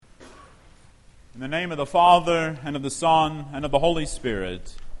In the name of the Father, and of the Son, and of the Holy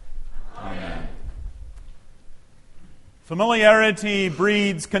Spirit. Amen. Familiarity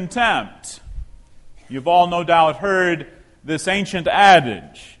breeds contempt. You've all no doubt heard this ancient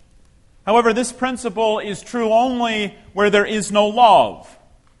adage. However, this principle is true only where there is no love.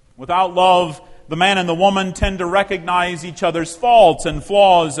 Without love, the man and the woman tend to recognize each other's faults and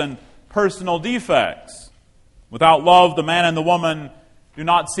flaws and personal defects. Without love, the man and the woman do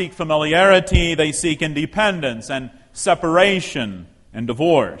not seek familiarity, they seek independence and separation and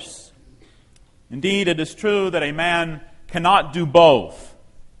divorce. Indeed, it is true that a man cannot do both.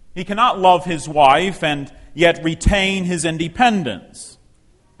 He cannot love his wife and yet retain his independence.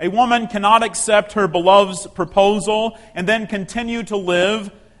 A woman cannot accept her beloved's proposal and then continue to live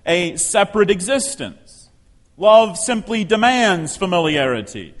a separate existence. Love simply demands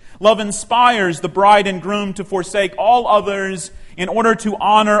familiarity. Love inspires the bride and groom to forsake all others in order to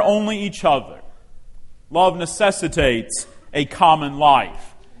honor only each other. Love necessitates a common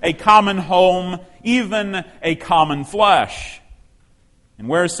life, a common home, even a common flesh. And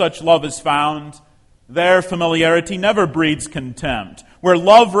where such love is found, there familiarity never breeds contempt. Where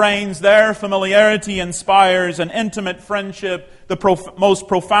love reigns, there familiarity inspires an intimate friendship, the most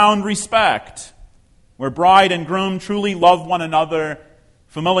profound respect. Where bride and groom truly love one another,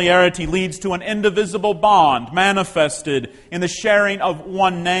 familiarity leads to an indivisible bond manifested in the sharing of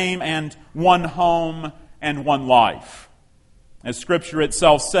one name and one home and one life. As Scripture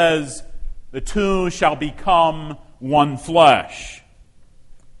itself says, the two shall become one flesh.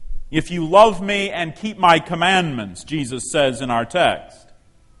 If you love me and keep my commandments, Jesus says in our text,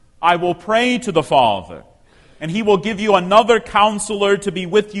 I will pray to the Father, and He will give you another counselor to be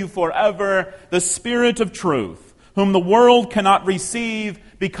with you forever, the Spirit of truth, whom the world cannot receive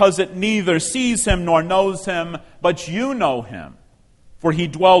because it neither sees Him nor knows Him, but you know Him, for He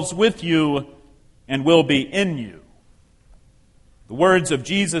dwells with you and will be in you. The words of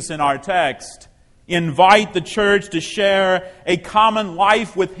Jesus in our text invite the church to share a common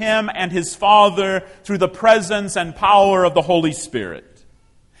life with Him and His Father through the presence and power of the Holy Spirit.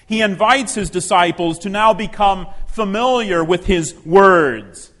 He invites His disciples to now become familiar with His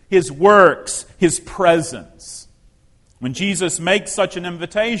words, His works, His presence. When Jesus makes such an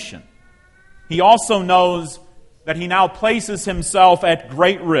invitation, He also knows that He now places Himself at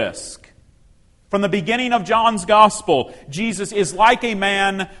great risk. From the beginning of John's Gospel, Jesus is like a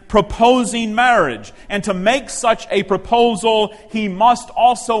man proposing marriage. And to make such a proposal, He must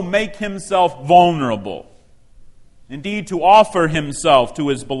also make Himself vulnerable. Indeed, to offer Himself to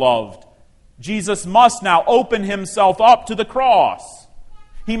His beloved, Jesus must now open Himself up to the cross.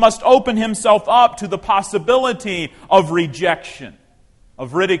 He must open Himself up to the possibility of rejection,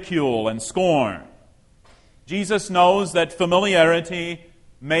 of ridicule and scorn. Jesus knows that familiarity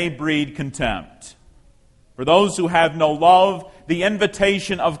may breed contempt. For those who have no love, the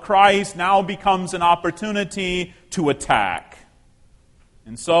invitation of Christ now becomes an opportunity to attack.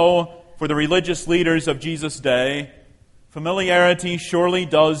 And so, for the religious leaders of Jesus' day, familiarity surely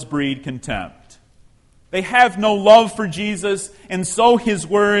does breed contempt. They have no love for Jesus, and so His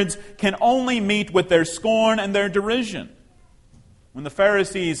words can only meet with their scorn and their derision. When the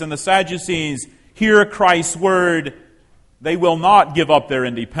Pharisees and the Sadducees hear Christ's word, they will not give up their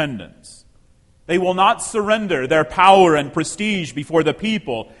independence. They will not surrender their power and prestige before the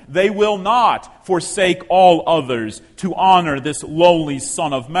people. They will not forsake all others to honor this lowly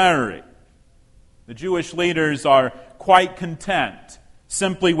Son of Mary. The Jewish leaders are quite content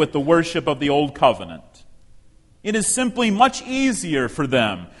simply with the worship of the Old Covenant. It is simply much easier for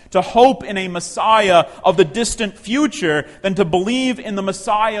them to hope in a Messiah of the distant future than to believe in the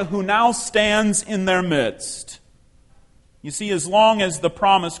Messiah who now stands in their midst. You see, as long as the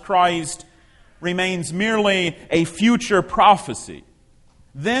promised Christ remains merely a future prophecy,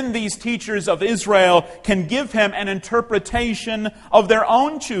 then these teachers of Israel can give Him an interpretation of their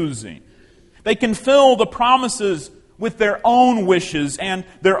own choosing. They can fill the promises with their own wishes and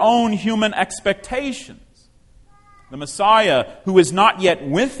their own human expectations. The Messiah, who is not yet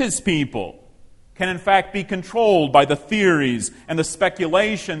with His people, can in fact be controlled by the theories and the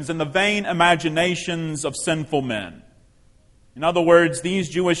speculations and the vain imaginations of sinful men. In other words, these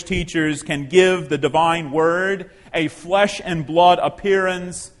Jewish teachers can give the divine word a flesh and blood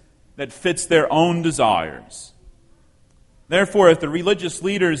appearance that fits their own desires. Therefore, if the religious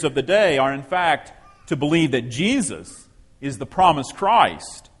leaders of the day are in fact to believe that Jesus is the promised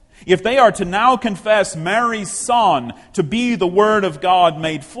Christ, if they are to now confess Mary's Son to be the Word of God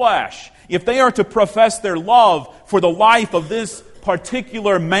made flesh, if they are to profess their love for the life of this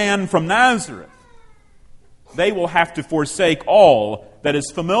particular man from Nazareth, they will have to forsake all that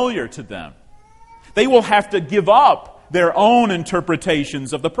is familiar to them. They will have to give up their own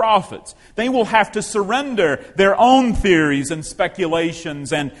interpretations of the prophets. They will have to surrender their own theories and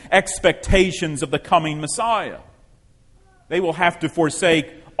speculations and expectations of the coming Messiah. They will have to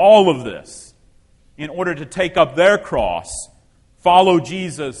forsake all of this in order to take up their cross, follow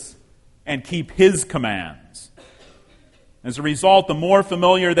Jesus, and keep His commands. As a result, the more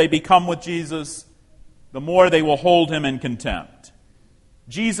familiar they become with Jesus, the more they will hold Him in contempt.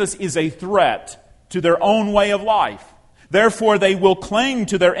 Jesus is a threat to their own way of life. Therefore, they will cling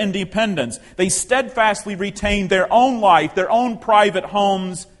to their independence. They steadfastly retain their own life, their own private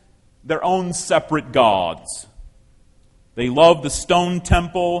homes, their own separate gods. They love the stone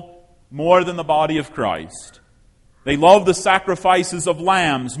temple more than the body of Christ. They love the sacrifices of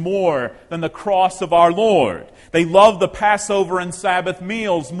lambs more than the cross of our Lord. They love the Passover and Sabbath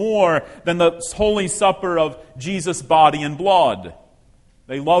meals more than the Holy Supper of Jesus' body and blood.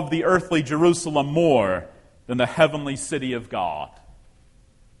 They love the earthly Jerusalem more than the heavenly city of God.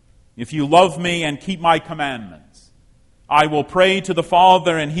 If you love me and keep my commandments, I will pray to the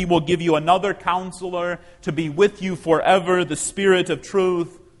Father, and He will give you another counselor to be with you forever, the Spirit of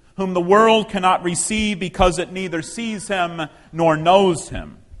truth, whom the world cannot receive because it neither sees Him nor knows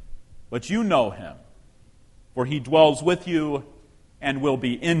Him. But you know Him, for He dwells with you and will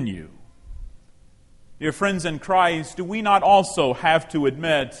be in you. Dear friends in Christ, do we not also have to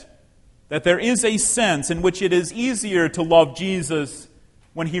admit that there is a sense in which it is easier to love Jesus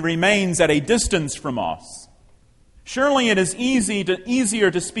when He remains at a distance from us? Surely it is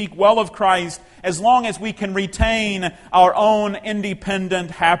easier to speak well of Christ as long as we can retain our own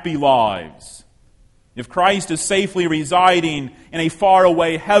independent, happy lives. If Christ is safely residing in a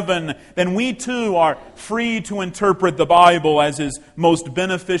faraway heaven, then we too are free to interpret the Bible as is most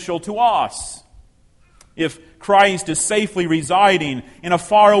beneficial to us. If Christ is safely residing in a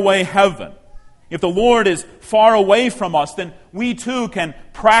faraway heaven, if the Lord is far away from us, then we too can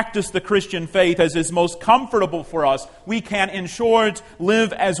practice the Christian faith as is most comfortable for us. We can, in short,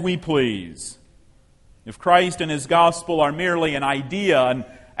 live as we please. If Christ and His gospel are merely an idea, an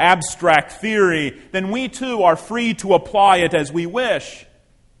abstract theory, then we too are free to apply it as we wish.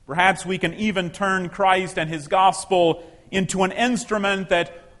 Perhaps we can even turn Christ and His gospel into an instrument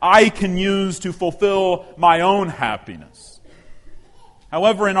that I can use to fulfill my own happiness.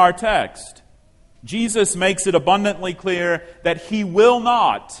 However, in our text, Jesus makes it abundantly clear that He will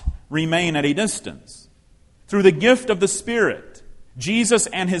not remain at a distance. Through the gift of the Spirit, Jesus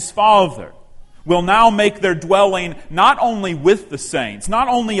and His Father will now make their dwelling not only with the saints, not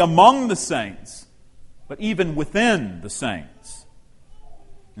only among the saints, but even within the saints.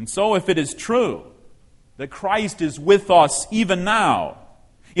 And so if it is true that Christ is with us even now,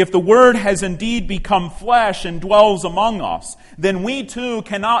 if the Word has indeed become flesh and dwells among us, then we too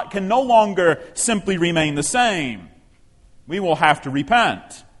can no longer simply remain the same. We will have to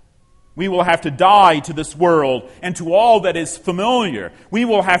repent. We will have to die to this world and to all that is familiar. We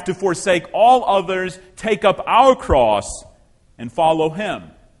will have to forsake all others, take up our cross, and follow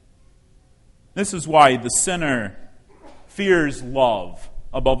Him. This is why the sinner fears love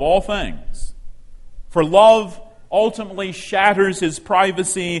above all things. For love ultimately shatters his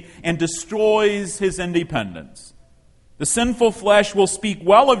privacy and destroys his independence. The sinful flesh will speak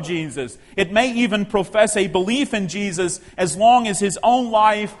well of Jesus. It may even profess a belief in Jesus as long as his own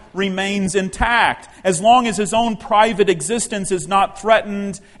life remains intact, as long as his own private existence is not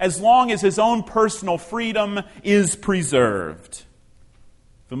threatened, as long as his own personal freedom is preserved.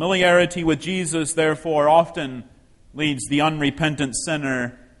 Familiarity with Jesus, therefore, often leads the unrepentant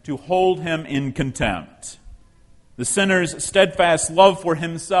sinner to hold Him in contempt. The sinner's steadfast love for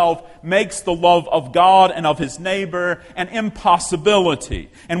himself makes the love of God and of his neighbor an impossibility.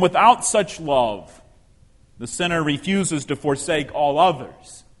 And without such love, the sinner refuses to forsake all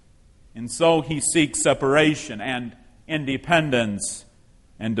others. And so he seeks separation and independence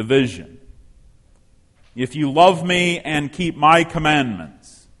and division. If you love me and keep my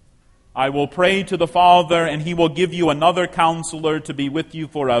commandments, I will pray to the Father, and He will give you another counselor to be with you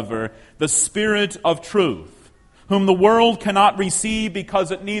forever, the Spirit of truth, whom the world cannot receive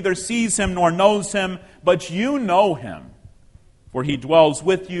because it neither sees Him nor knows Him, but you know Him, for He dwells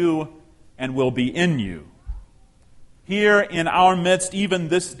with you and will be in you. Here in our midst, even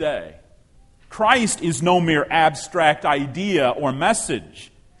this day, Christ is no mere abstract idea or message.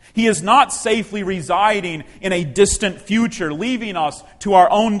 He is not safely residing in a distant future, leaving us to our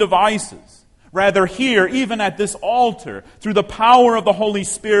own devices. Rather, here, even at this altar, through the power of the Holy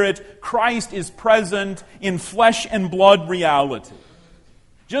Spirit, Christ is present in flesh and blood reality.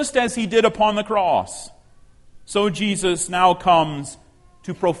 Just as He did upon the cross, so Jesus now comes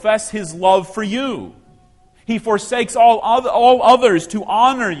to profess His love for you. He forsakes all others to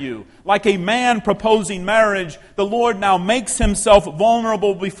honor you. Like a man proposing marriage, the Lord now makes Himself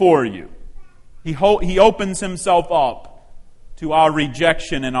vulnerable before you. He opens Himself up to our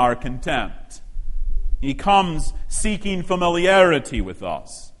rejection and our contempt. He comes seeking familiarity with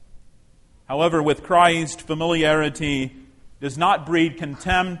us. However, with Christ, familiarity does not breed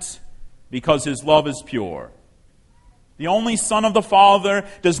contempt because His love is pure. The only Son of the Father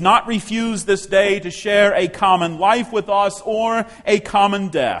does not refuse this day to share a common life with us or a common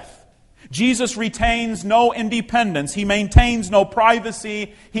death. Jesus retains no independence. He maintains no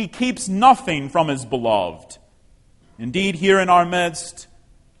privacy. He keeps nothing from His beloved. Indeed, here in our midst,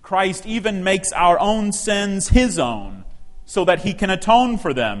 Christ even makes our own sins His own so that He can atone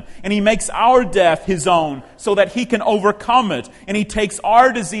for them. And He makes our death His own so that He can overcome it. And He takes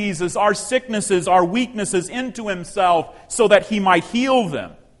our diseases, our sicknesses, our weaknesses into Himself so that He might heal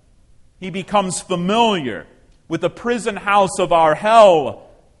them. He becomes familiar with the prison house of our hell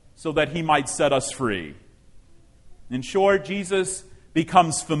so that He might set us free. In short, Jesus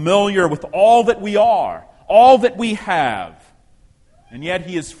becomes familiar with all that we are, all that we have, and yet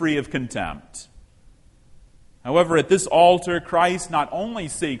He is free of contempt. However, at this altar, Christ not only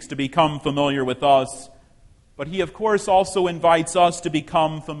seeks to become familiar with us, but He, of course, also invites us to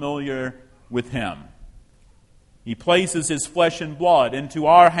become familiar with Him. He places His flesh and blood into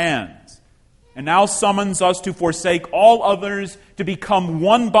our hands, and now summons us to forsake all others to become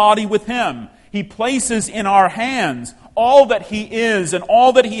one body with Him. He places in our hands all that He is and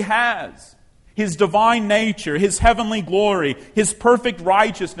all that He has. His divine nature, His heavenly glory, His perfect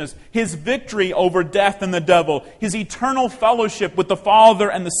righteousness, His victory over death and the devil, His eternal fellowship with the Father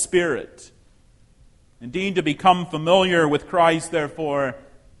and the Spirit. Indeed, to become familiar with Christ, therefore,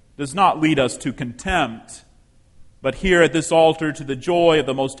 does not lead us to contempt, but here at this altar to the joy of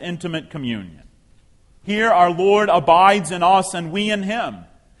the most intimate communion. Here our Lord abides in us and we in Him.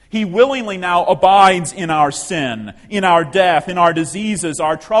 He willingly now abides in our sin, in our death, in our diseases,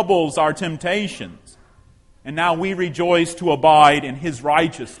 our troubles, our temptations. And now we rejoice to abide in His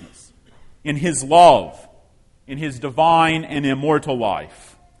righteousness, in His love, in His divine and immortal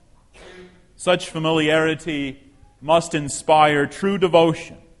life. Such familiarity must inspire true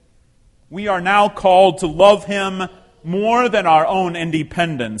devotion. We are now called to love Him more than our own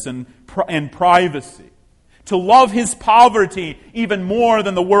independence and privacy. To love His poverty even more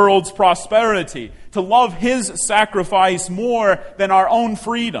than the world's prosperity. To love His sacrifice more than our own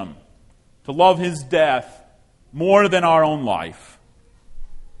freedom. To love His death more than our own life.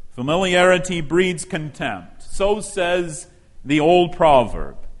 Familiarity breeds contempt. So says the old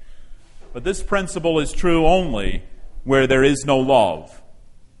proverb. But this principle is true only where there is no love.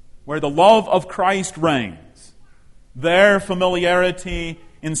 Where the love of Christ reigns, there familiarity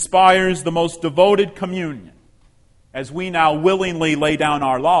inspires the most devoted communion as we now willingly lay down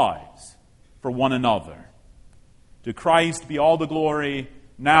our lives for one another. To Christ be all the glory,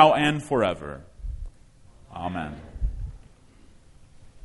 now and forever. Amen.